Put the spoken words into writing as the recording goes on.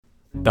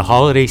The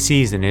holiday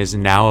season is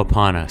now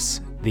upon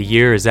us. The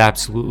year is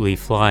absolutely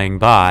flying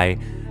by,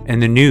 and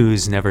the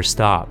news never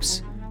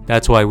stops.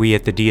 That's why we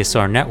at the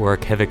DSR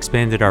Network have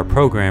expanded our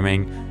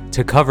programming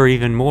to cover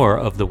even more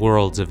of the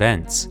world's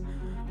events.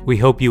 We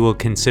hope you will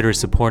consider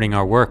supporting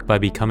our work by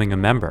becoming a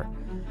member.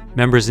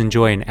 Members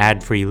enjoy an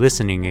ad-free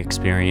listening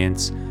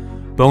experience,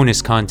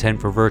 bonus content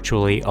for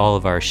virtually all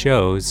of our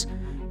shows,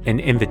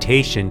 an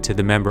invitation to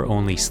the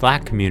member-only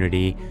Slack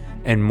community,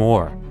 and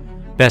more.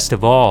 Best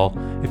of all,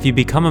 if you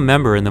become a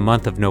member in the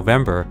month of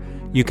November,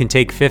 you can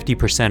take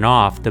 50%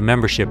 off the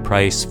membership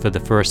price for the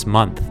first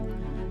month.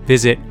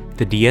 Visit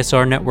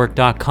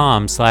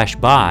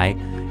thedsrnetwork.com/buy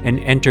and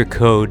enter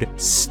code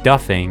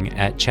STUFFING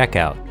at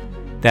checkout.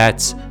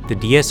 That's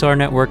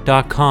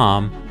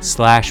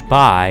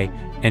thedsrnetwork.com/buy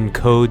and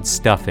code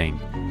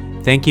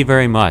STUFFING. Thank you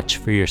very much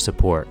for your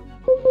support.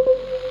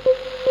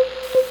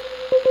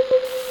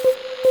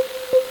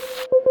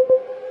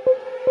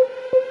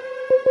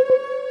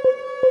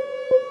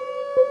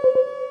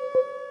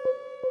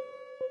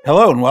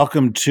 Hello and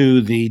welcome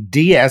to the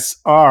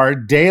DSR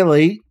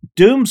Daily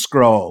Doom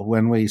Scroll,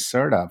 when we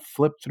sort of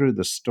flip through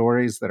the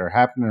stories that are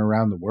happening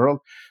around the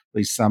world, at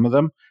least some of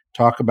them,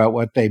 talk about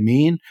what they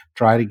mean,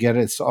 try to get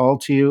it all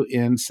to you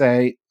in,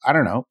 say,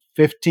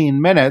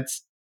 15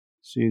 minutes,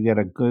 so you get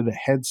a good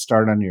head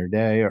start on your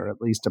day, or at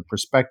least a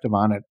perspective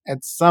on it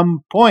at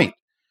some point.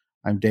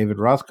 I'm David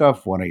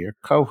Rothkopf, one of your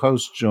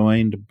co-hosts,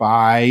 joined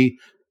by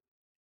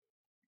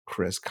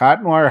Chris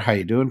Cotnoir. How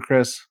you doing,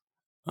 Chris?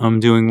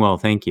 I'm doing well,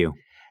 thank you.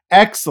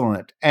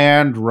 Excellent.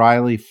 And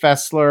Riley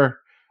Fessler.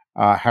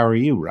 How are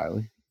you,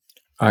 Riley?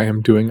 I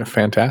am doing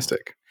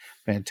fantastic.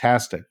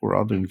 Fantastic. We're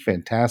all doing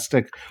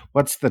fantastic.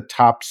 What's the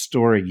top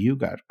story you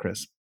got,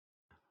 Chris?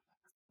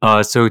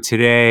 So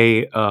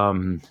today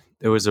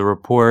there was a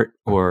report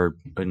or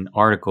an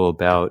article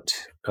about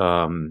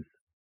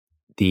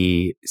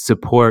the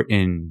support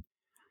in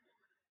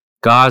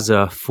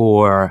Gaza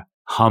for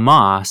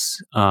Hamas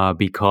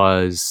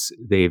because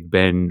they've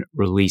been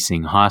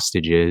releasing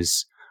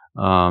hostages,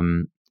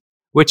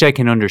 which I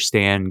can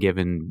understand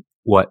given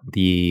what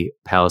the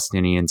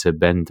Palestinians have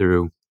been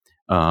through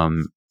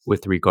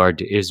with regard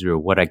to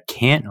Israel. What I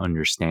can't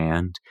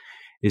understand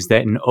is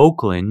that in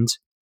Oakland,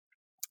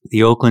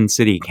 the Oakland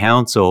City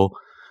Council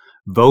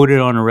voted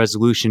on a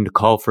resolution to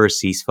call for a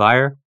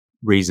ceasefire.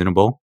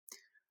 Reasonable.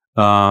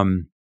 A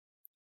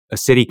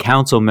city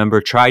council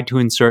member tried to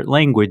insert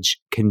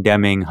language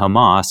condemning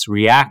Hamas.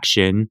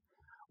 Reaction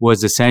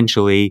was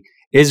essentially,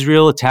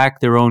 Israel attacked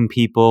their own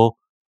people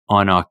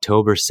on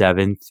October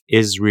 7th.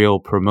 Israel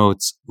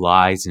promotes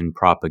lies and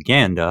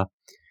propaganda.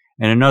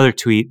 And another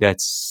tweet that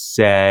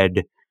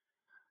said,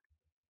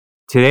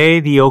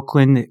 today, the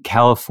Oakland,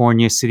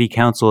 California City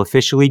Council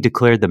officially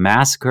declared the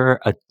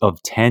massacre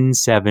of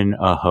 10/7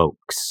 a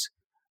hoax.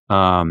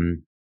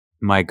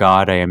 My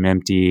God, I am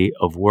empty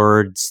of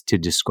words to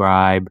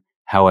describe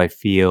how I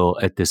feel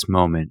at this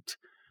moment.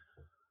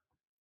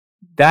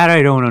 That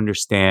I don't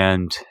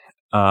understand,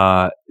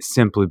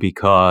 simply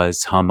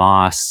because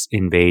Hamas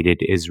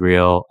invaded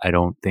Israel. I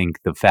don't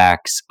think the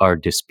facts are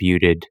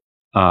disputed,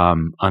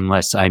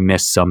 unless I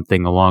missed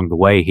something along the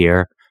way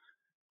here.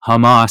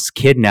 Hamas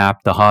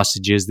kidnapped the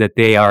hostages that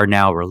they are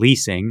now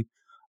releasing.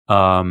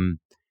 And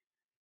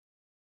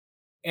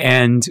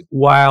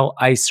while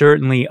I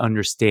certainly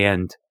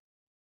understand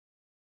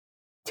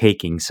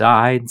taking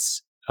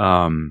sides,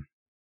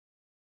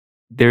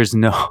 there's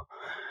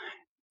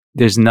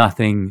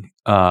nothing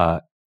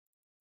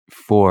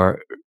for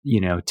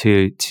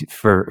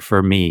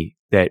me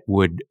that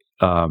would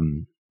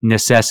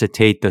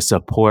necessitate the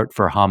support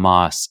for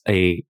Hamas,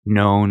 a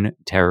known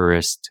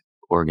terrorist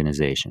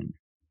organization.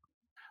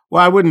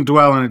 Well, I wouldn't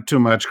dwell on it too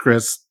much,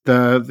 Chris.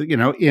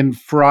 In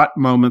fraught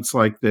moments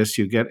like this,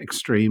 you get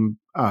extreme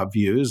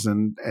views,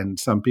 and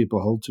some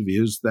people hold to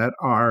views that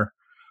are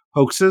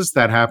hoaxes.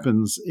 That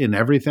happens in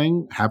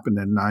everything. Happened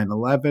in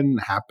 9/11,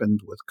 happened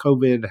with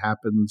COVID,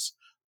 happens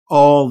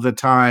all the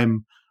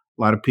time.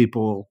 A lot of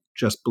people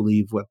just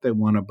believe what they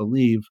want to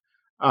believe.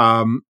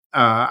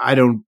 I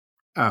don't,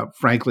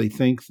 frankly,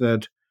 think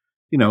that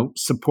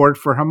support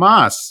for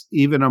Hamas,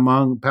 even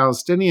among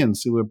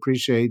Palestinians who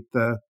appreciate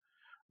the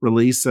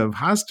release of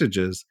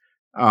hostages,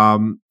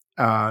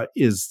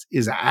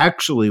 is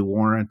actually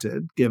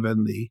warranted,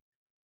 given the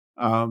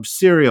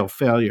serial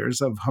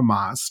failures of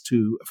Hamas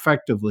to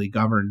effectively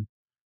govern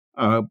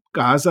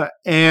Gaza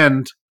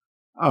and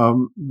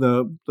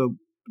the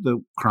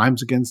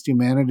crimes against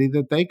humanity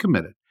that they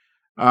committed.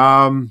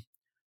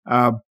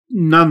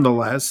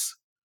 Nonetheless,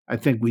 I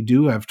think we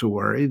do have to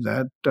worry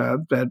that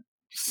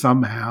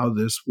somehow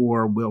this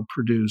war will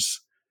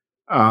produce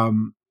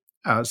some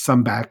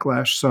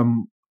backlash,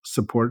 some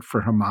support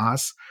for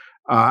Hamas,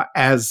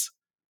 as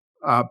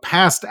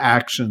past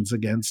actions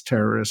against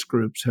terrorist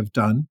groups have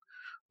done.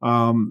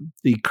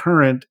 The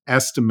current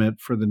estimate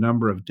for the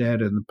number of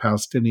dead in the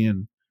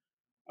Palestinian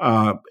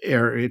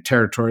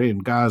territory in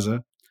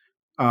Gaza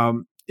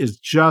is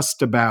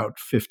just about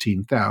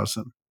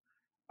 15,000.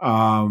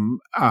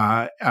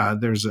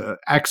 There's an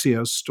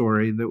Axios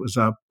story that was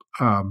up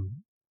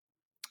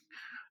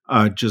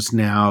just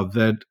now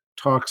that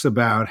talks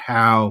about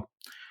how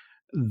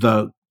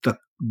the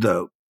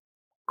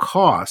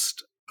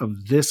cost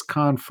of this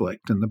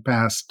conflict in the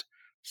past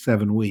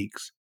 7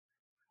 weeks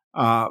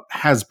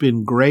has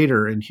been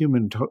greater in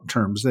human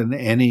terms than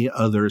any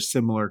other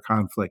similar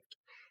conflict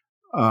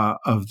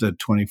of the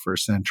 21st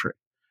century.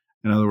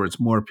 In other words,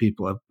 more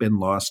people have been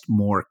lost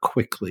more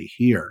quickly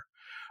here.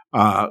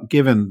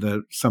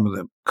 Given some of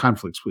the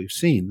conflicts we've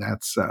seen,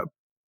 that's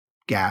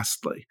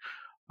ghastly.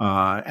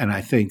 And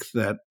I think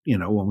that,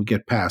 when we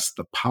get past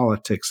the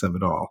politics of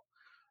it all,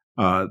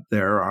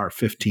 there are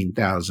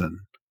 15,000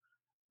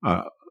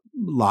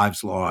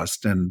 lives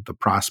lost and the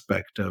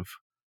prospect of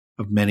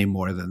many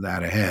more than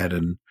that ahead.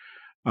 And,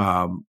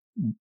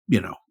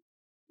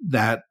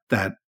 that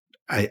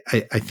I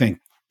think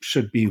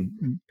should be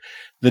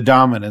the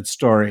dominant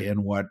story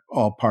in what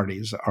all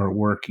parties are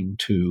working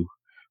to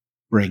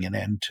bring an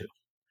end to.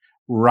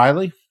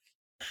 Riley?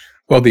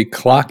 Well, the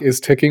clock is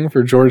ticking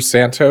for George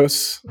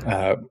Santos.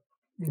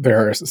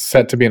 There is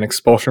set to be an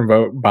expulsion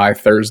vote by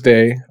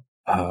Thursday.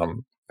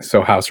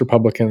 So House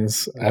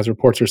Republicans, as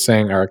reports are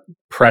saying, are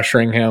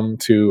pressuring him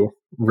to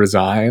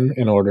resign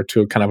in order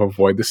to kind of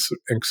avoid this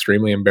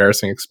extremely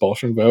embarrassing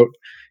expulsion vote,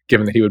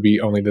 given that he would be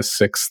only the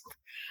sixth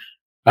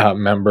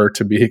member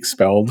to be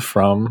expelled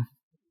from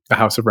the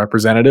House of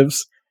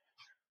Representatives.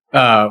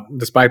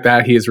 Despite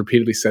that, he has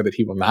repeatedly said that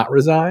he will not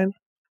resign.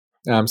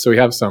 So we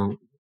have some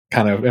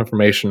kind of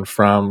information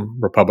from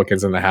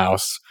Republicans in the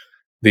House.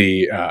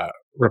 The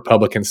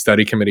Republican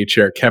Study Committee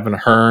Chair Kevin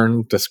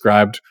Hern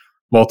described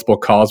multiple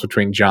calls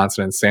between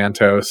Johnson and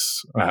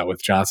Santos,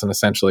 with Johnson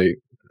essentially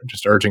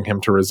just urging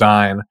him to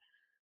resign.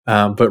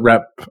 But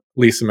Rep.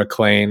 Lisa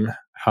McClain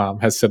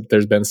has said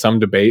there's been some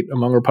debate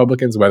among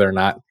Republicans whether or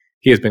not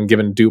he has been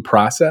given due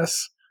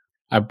process.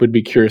 I would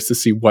be curious to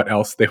see what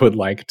else they would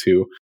like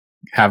to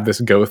have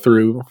this go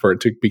through for it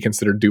to be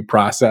considered due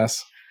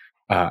process.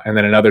 And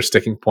then another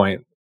sticking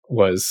point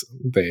was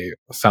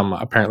some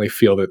apparently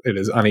feel that it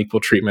is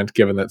unequal treatment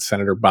given that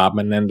Senator Bob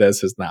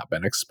Menendez has not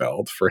been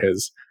expelled for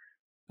his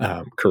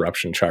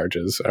corruption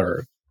charges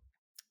or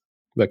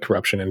the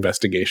corruption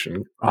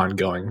investigation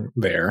ongoing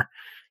there.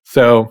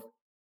 So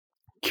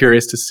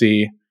curious to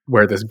see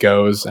where this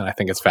goes, and I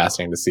think it's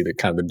fascinating to see the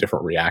kind of the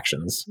different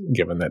reactions,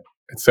 given that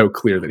it's so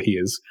clear that he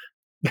is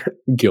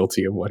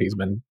guilty of what he's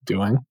been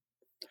doing.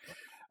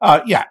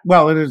 Yeah,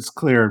 well, it is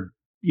clear,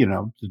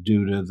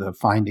 due to the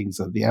findings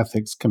of the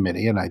ethics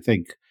committee, and I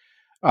think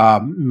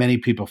many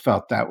people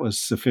felt that was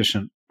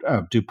sufficient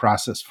due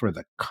process for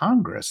the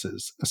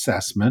Congress's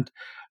assessment.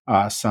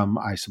 Some,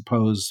 I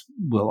suppose,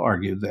 will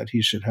argue that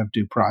he should have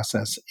due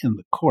process in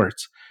the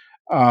courts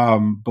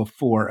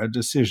before a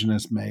decision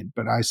is made.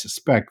 But I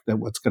suspect that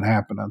what's going to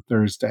happen on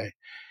Thursday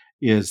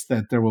is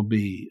that there will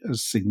be a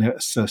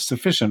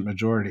sufficient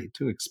majority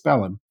to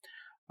expel him.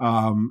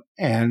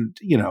 And,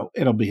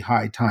 it'll be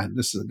high time.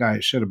 This is a guy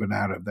who should have been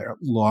out of there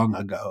long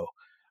ago.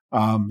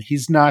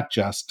 He's not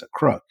just a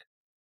crook.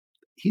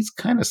 He's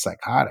kind of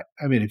psychotic.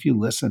 I mean, if you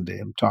listen to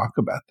him talk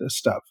about this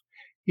stuff,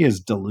 he is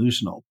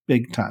delusional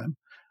big time.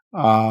 He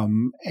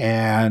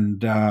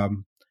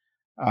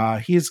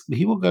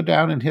will go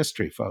down in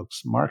history,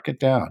 folks. Mark it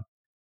down,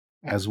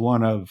 as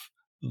one of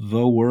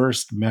the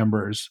worst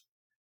members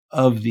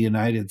of the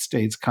United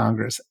States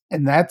Congress.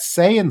 And that's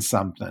saying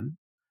something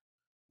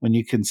when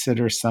you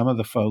consider some of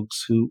the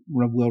folks who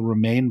will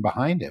remain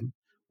behind him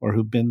or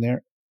who've been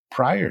there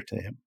prior to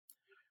him.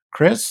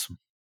 Chris?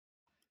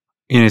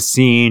 In a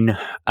scene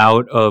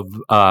out of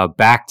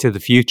Back to the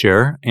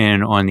Future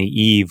and on the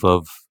eve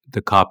of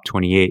the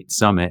COP28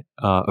 summit,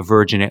 a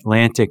Virgin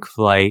Atlantic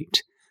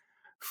flight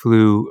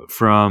flew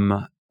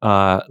from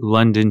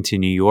London to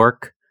New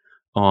York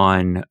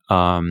on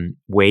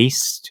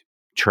waste,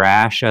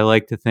 trash, I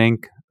like to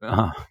think,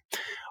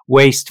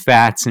 waste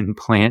fats and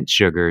plant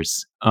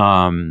sugars.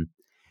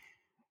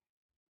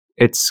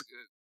 It's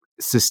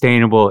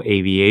sustainable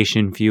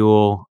aviation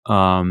fuel.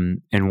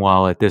 And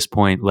while at this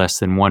point less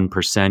than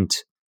 1%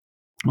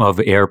 of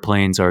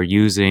airplanes are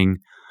using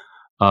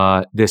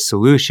this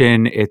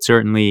solution, it's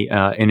certainly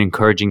an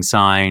encouraging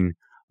sign,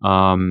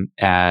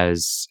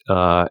 as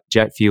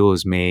jet fuel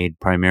is made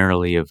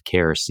primarily of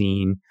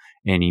kerosene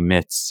and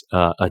emits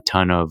a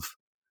ton of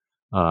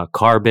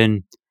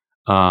carbon.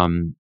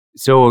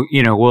 So,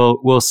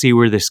 we'll see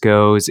where this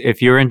goes.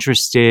 If you're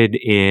interested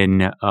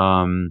in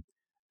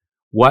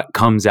what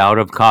comes out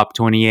of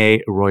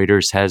COP28,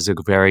 Reuters has a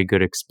very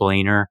good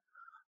explainer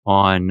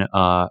on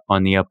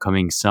the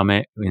upcoming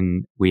summit,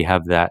 and we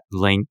have that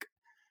link.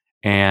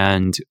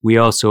 And we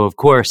also, of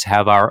course,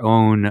 have our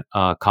own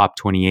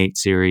COP28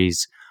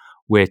 series,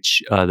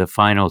 which the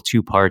final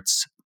 2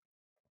 parts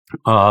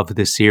of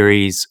the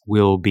series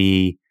will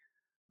be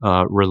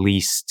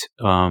released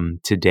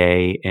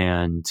today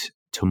and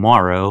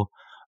tomorrow.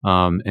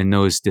 And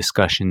those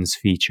discussions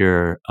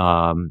feature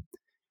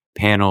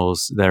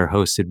panels that are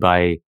hosted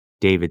by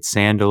David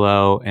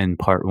Sandalo, and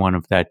part 1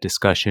 of that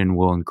discussion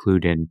will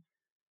include an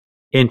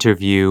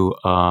interview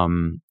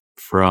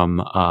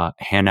from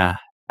Hannah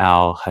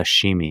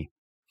Al-Hashimi.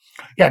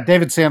 Yeah,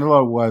 David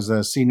Sandelow was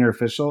a senior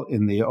official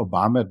in the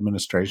Obama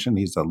administration.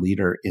 He's a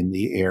leader in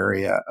the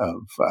area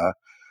of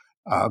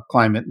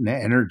climate and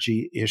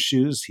energy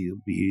issues. He'll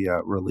be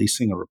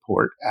releasing a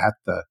report at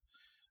the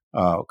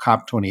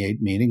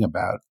COP28 meeting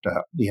about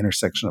the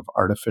intersection of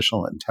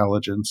artificial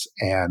intelligence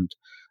and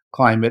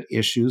climate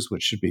issues,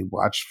 which should be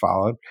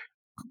followed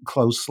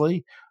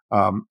closely.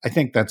 I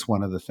think that's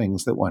one of the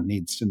things that one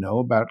needs to know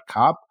about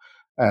COP.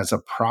 As a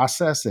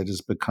process, it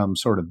has become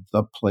sort of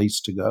the place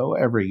to go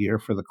every year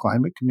for the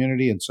climate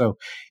community. And so,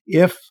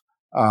 if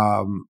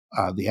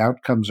the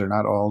outcomes are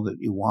not all that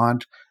you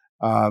want,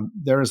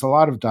 there is a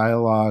lot of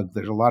dialogue.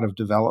 There's a lot of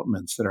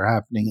developments that are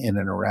happening in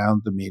and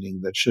around the meeting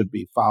that should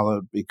be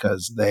followed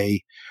because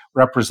they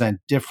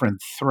represent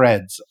different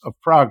threads of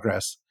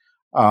progress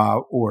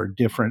or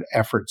different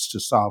efforts to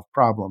solve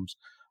problems.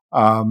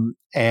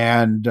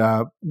 And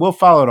we'll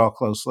follow it all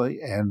closely,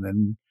 and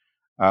then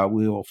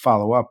we will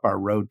follow up our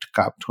Road to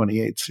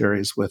COP28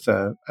 series with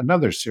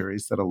another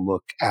series that'll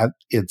look at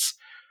its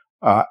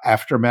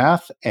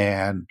aftermath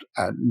and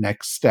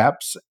next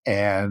steps,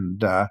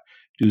 and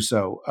do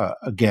so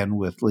again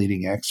with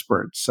leading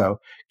experts. So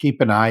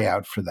keep an eye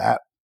out for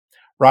that.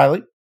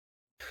 Riley?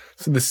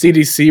 So the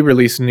CDC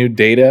released new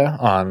data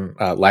on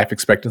life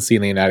expectancy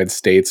in the United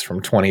States from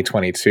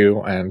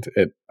 2022, and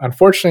it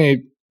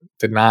unfortunately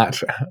did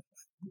not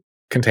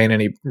contain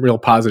any real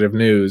positive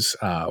news.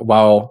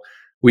 While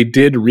we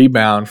did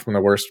rebound from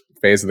the worst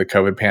phase of the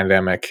COVID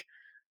pandemic,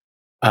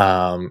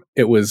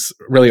 it was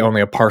really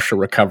only a partial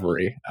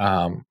recovery.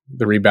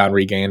 The rebound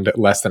regained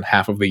less than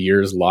half of the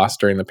years lost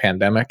during the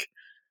pandemic.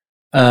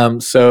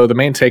 So the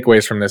main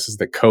takeaways from this is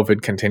that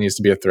COVID continues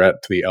to be a threat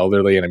to the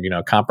elderly and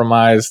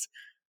immunocompromised.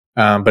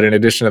 But in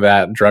addition to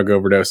that, drug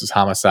overdoses,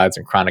 homicides,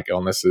 and chronic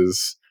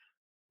illnesses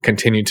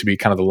continue to be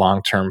kind of the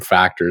long-term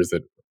factors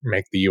that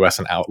make the U.S.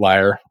 an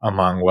outlier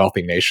among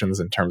wealthy nations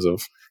in terms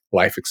of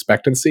life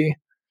expectancy.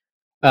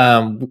 We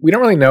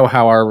don't really know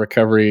how our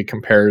recovery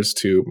compares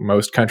to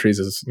most countries,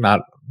 as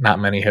not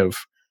many have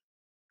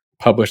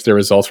published their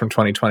results from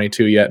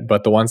 2022 yet,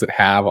 but the ones that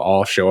have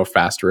all show a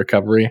faster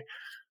recovery.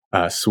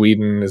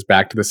 Sweden is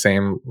back to the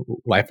same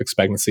life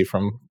expectancy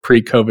from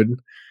pre-COVID,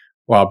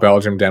 while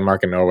Belgium,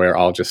 Denmark, and Norway are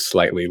all just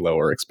slightly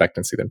lower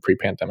expectancy than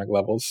pre-pandemic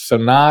levels. So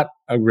not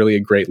really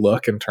a great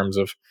look in terms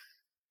of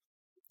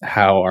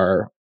how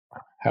our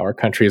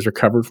country has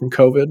recovered from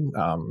COVID,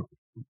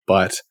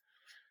 but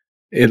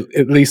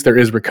at least there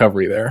is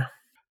recovery there.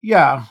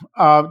 Yeah,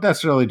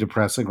 that's really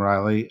depressing,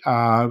 Riley.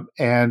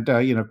 And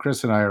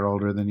Chris and I are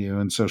older than you,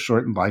 and so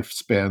shortened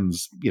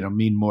lifespans,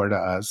 mean more to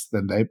us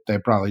than they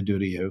probably do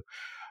to you.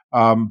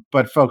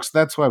 But folks,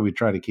 that's why we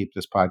try to keep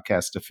this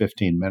podcast to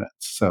 15 minutes,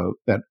 so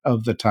that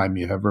of the time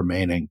you have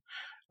remaining,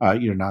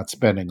 you're not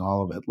spending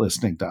all of it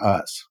listening to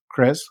us.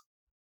 Chris?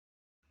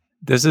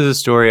 This is a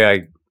story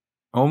I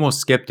almost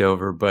skipped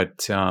over,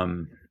 but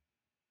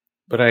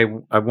I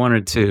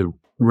wanted to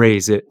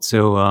raise it.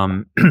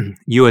 So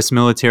U.S.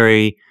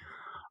 military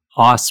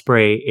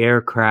Osprey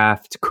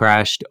aircraft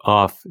crashed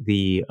off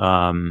the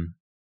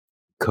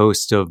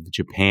coast of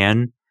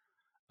Japan.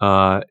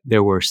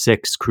 There were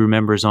 6 crew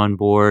members on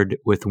board,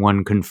 with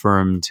 1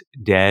 confirmed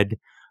dead.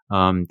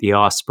 The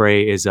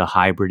Osprey is a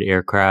hybrid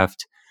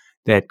aircraft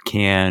that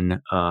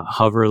can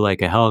hover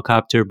like a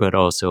helicopter, but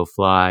also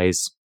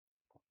flies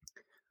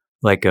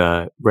like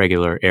a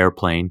regular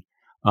airplane.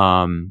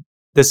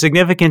 The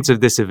significance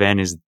of this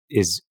event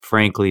is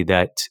frankly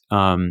that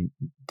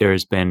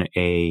there's been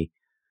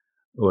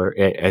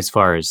as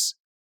far as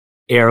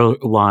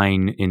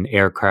airline and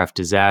aircraft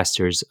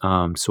disasters,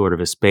 sort of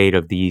a spate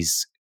of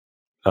these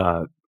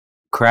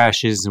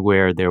crashes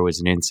where there was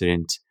an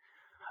incident,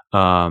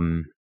 a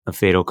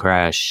fatal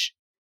crash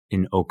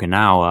in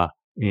Okinawa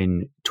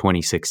in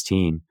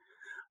 2016.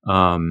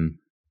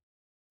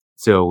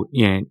 So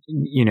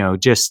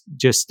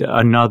just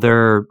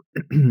another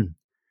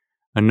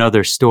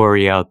another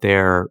story out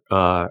there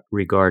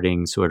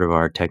regarding sort of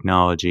our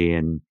technology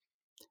and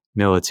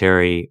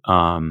military.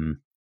 And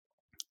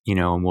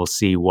we'll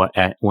see what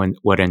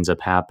ends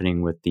up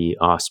happening with the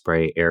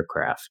Osprey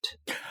aircraft.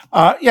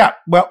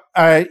 Well,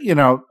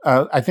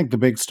 I think the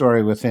big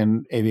story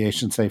within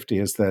aviation safety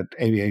is that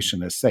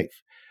aviation is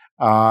safe.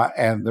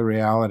 And the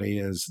reality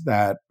is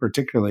that,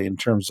 particularly in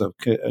terms of,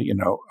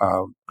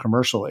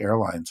 commercial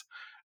airlines,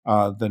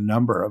 the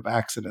number of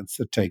accidents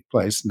that take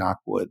place, knock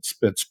wood,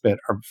 spit,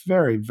 are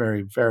very,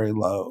 very, very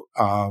low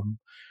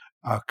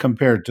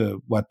compared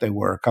to what they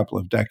were a couple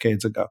of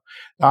decades ago.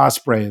 The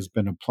Osprey has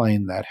been a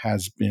plane that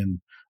has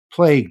been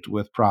plagued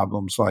with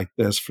problems like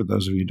this. For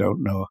those of you who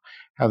don't know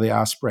how the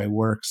Osprey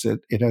works,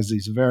 it has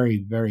these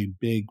very, very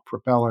big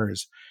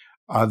propellers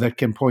that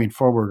can point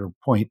forward or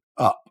point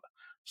up.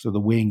 So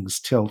the wings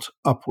tilt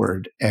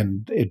upward,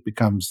 and it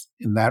becomes,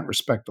 in that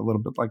respect, a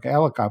little bit like a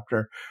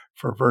helicopter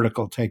for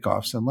vertical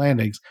takeoffs and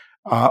landings.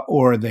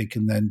 Or they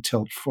can then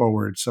tilt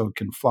forward so it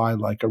can fly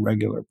like a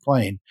regular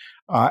plane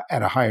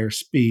at a higher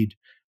speed.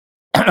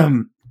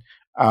 The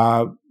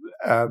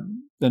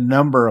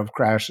number of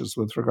crashes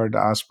with regard to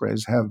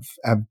Ospreys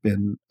have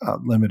been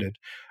limited.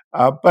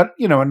 But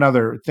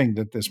another thing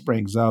that this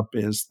brings up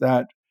is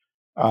that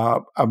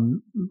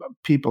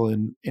people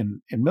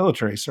in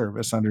military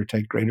service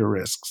undertake greater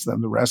risks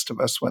than the rest of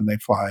us when they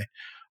fly.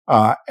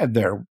 And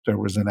there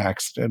was an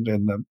accident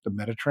in the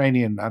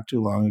Mediterranean not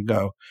too long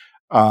ago,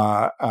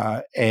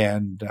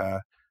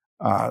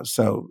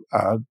 so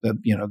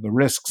the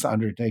risks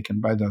undertaken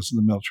by those in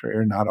the military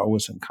are not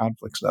always in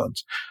conflict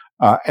zones,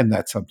 and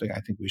that's something I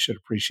think we should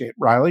appreciate.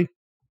 Riley?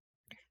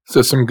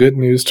 So some good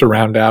news to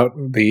round out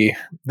the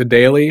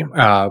daily.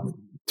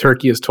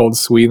 Turkey has told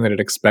Sweden that it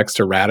expects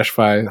to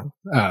ratify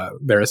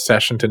their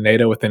accession to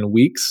NATO within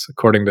weeks,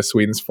 according to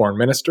Sweden's foreign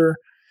minister.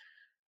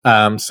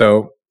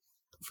 So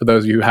for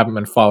those of you who haven't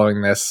been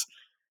following this,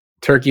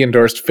 Turkey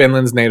endorsed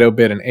Finland's NATO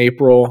bid in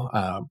April,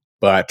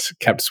 but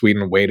kept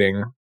Sweden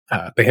waiting.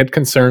 They had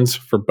concerns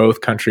for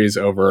both countries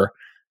over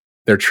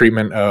their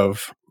treatment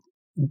of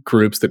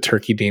groups that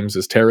Turkey deems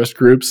as terrorist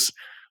groups.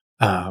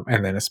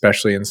 And then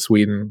especially in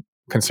Sweden,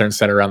 concerns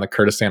centered around the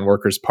Kurdistan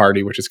Workers'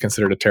 Party, which is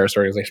considered a terrorist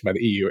organization by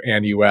the EU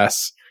and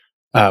US.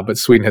 But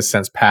Sweden has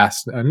since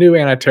passed a new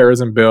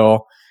anti-terrorism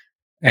bill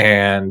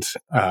and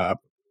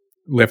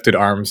lifted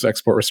arms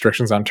export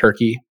restrictions on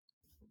Turkey.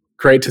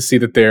 Great to see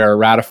that they are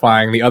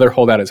ratifying. The other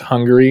holdout is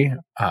Hungary,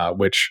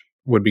 which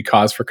would be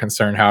cause for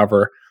concern.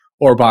 However,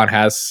 Orban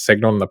has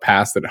signaled in the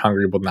past that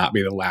Hungary will not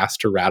be the last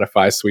to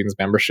ratify Sweden's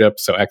membership.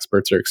 So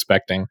experts are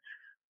expecting,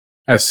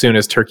 as soon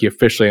as Turkey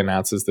officially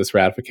announces this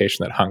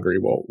ratification, that Hungary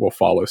will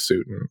follow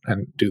suit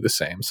and do the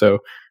same. So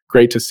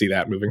great to see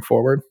that moving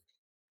forward.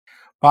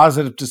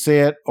 Positive to see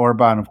it.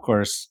 Orban, of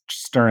course,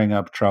 stirring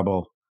up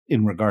trouble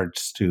in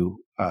regards to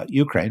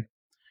Ukraine.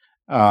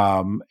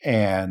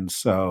 And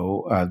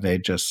so they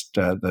just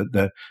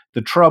the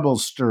trouble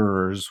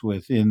stirrers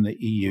within the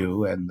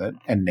EU and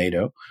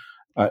NATO,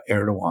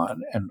 Erdogan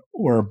and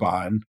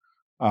Orban,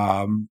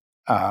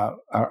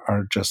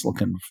 are just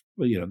looking.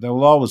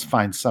 They'll always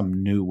find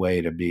some new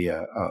way to be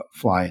a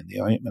fly in the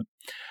ointment,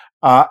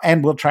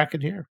 and we'll track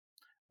it here,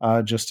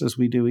 just as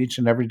we do each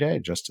and every day,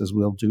 just as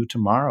we'll do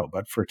tomorrow.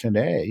 But for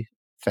today,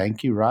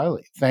 thank you,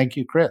 Riley. Thank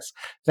you, Chris.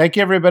 Thank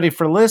you, everybody,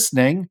 for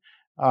listening.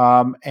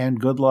 And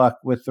good luck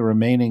with the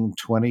remaining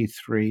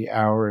 23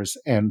 hours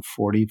and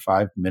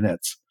 45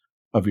 minutes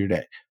of your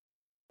day.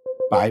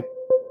 Bye.